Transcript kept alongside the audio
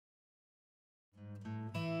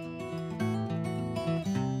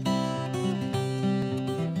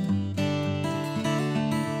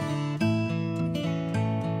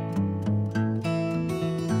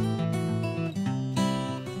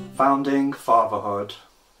Founding Fatherhood.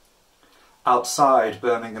 Outside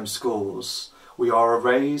Birmingham schools, we are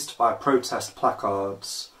erased by protest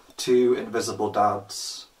placards, two invisible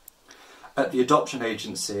dads. At the adoption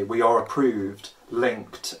agency, we are approved,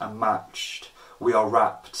 linked and matched. We are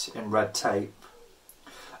wrapped in red tape.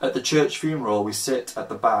 At the church funeral, we sit at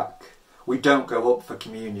the back. We don't go up for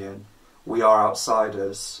communion. We are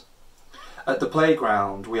outsiders. At the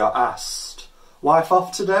playground, we are asked, "Wife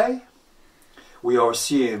off today?" We are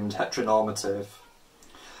assumed heteronormative.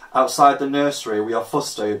 Outside the nursery, we are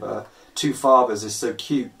fussed over. Two fathers is so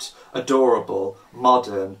cute, adorable,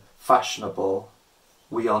 modern, fashionable.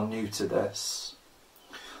 We are new to this.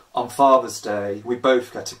 On Father's Day, we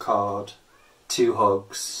both get a card. 2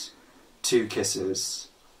 hugs, 2 kisses.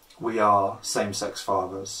 We are same-sex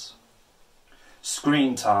fathers.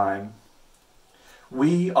 Screen time.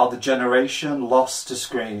 We are the generation lost to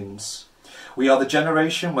screens. We are the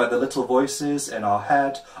generation where the little voices in our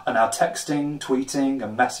head are now texting, tweeting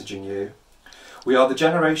and messaging you. We are the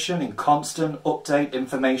generation in constant update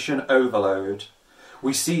information overload.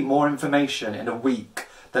 We see more information in a week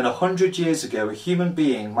than 100 years ago a human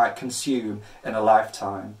being might consume in a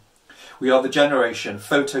lifetime. We are the generation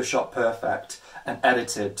Photoshop perfect and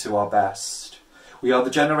edited to our best. We are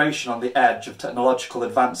the generation on the edge of technological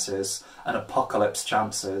advances and apocalypse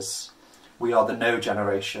chances. We are the no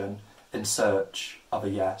generation in search of a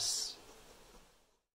yes.